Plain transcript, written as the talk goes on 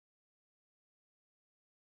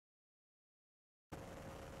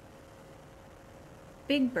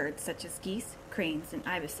Big birds such as geese, cranes, and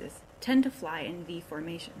ibises tend to fly in V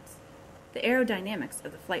formations. The aerodynamics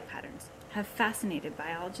of the flight patterns have fascinated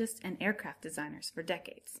biologists and aircraft designers for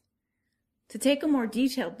decades. To take a more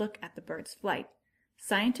detailed look at the bird's flight,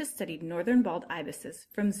 scientists studied northern bald ibises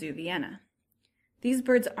from Zoo Vienna. These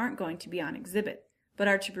birds aren't going to be on exhibit, but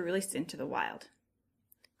are to be released into the wild.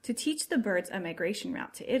 To teach the birds a migration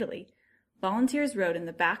route to Italy, volunteers rode in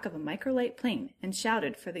the back of a microlight plane and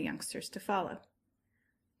shouted for the youngsters to follow.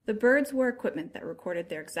 The birds wore equipment that recorded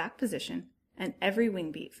their exact position and every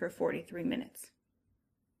wing beat for 43 minutes.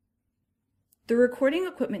 The recording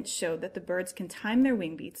equipment showed that the birds can time their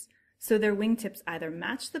wing beats so their wingtips either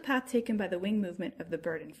match the path taken by the wing movement of the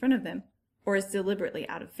bird in front of them or is deliberately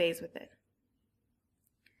out of phase with it.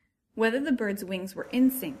 Whether the bird's wings were in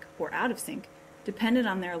sync or out of sync depended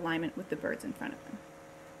on their alignment with the birds in front of them.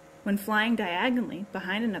 When flying diagonally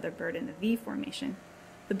behind another bird in a V formation,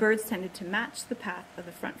 the birds tended to match the path of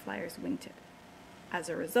the front flyer's wingtip. As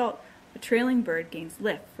a result, a trailing bird gains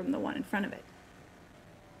lift from the one in front of it.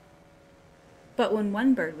 But when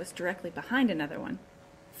one bird was directly behind another one,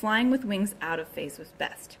 flying with wings out of phase was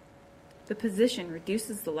best. The position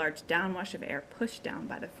reduces the large downwash of air pushed down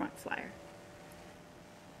by the front flyer.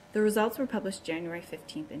 The results were published January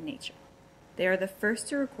 15th in Nature. They are the first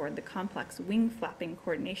to record the complex wing flapping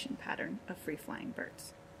coordination pattern of free-flying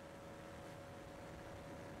birds.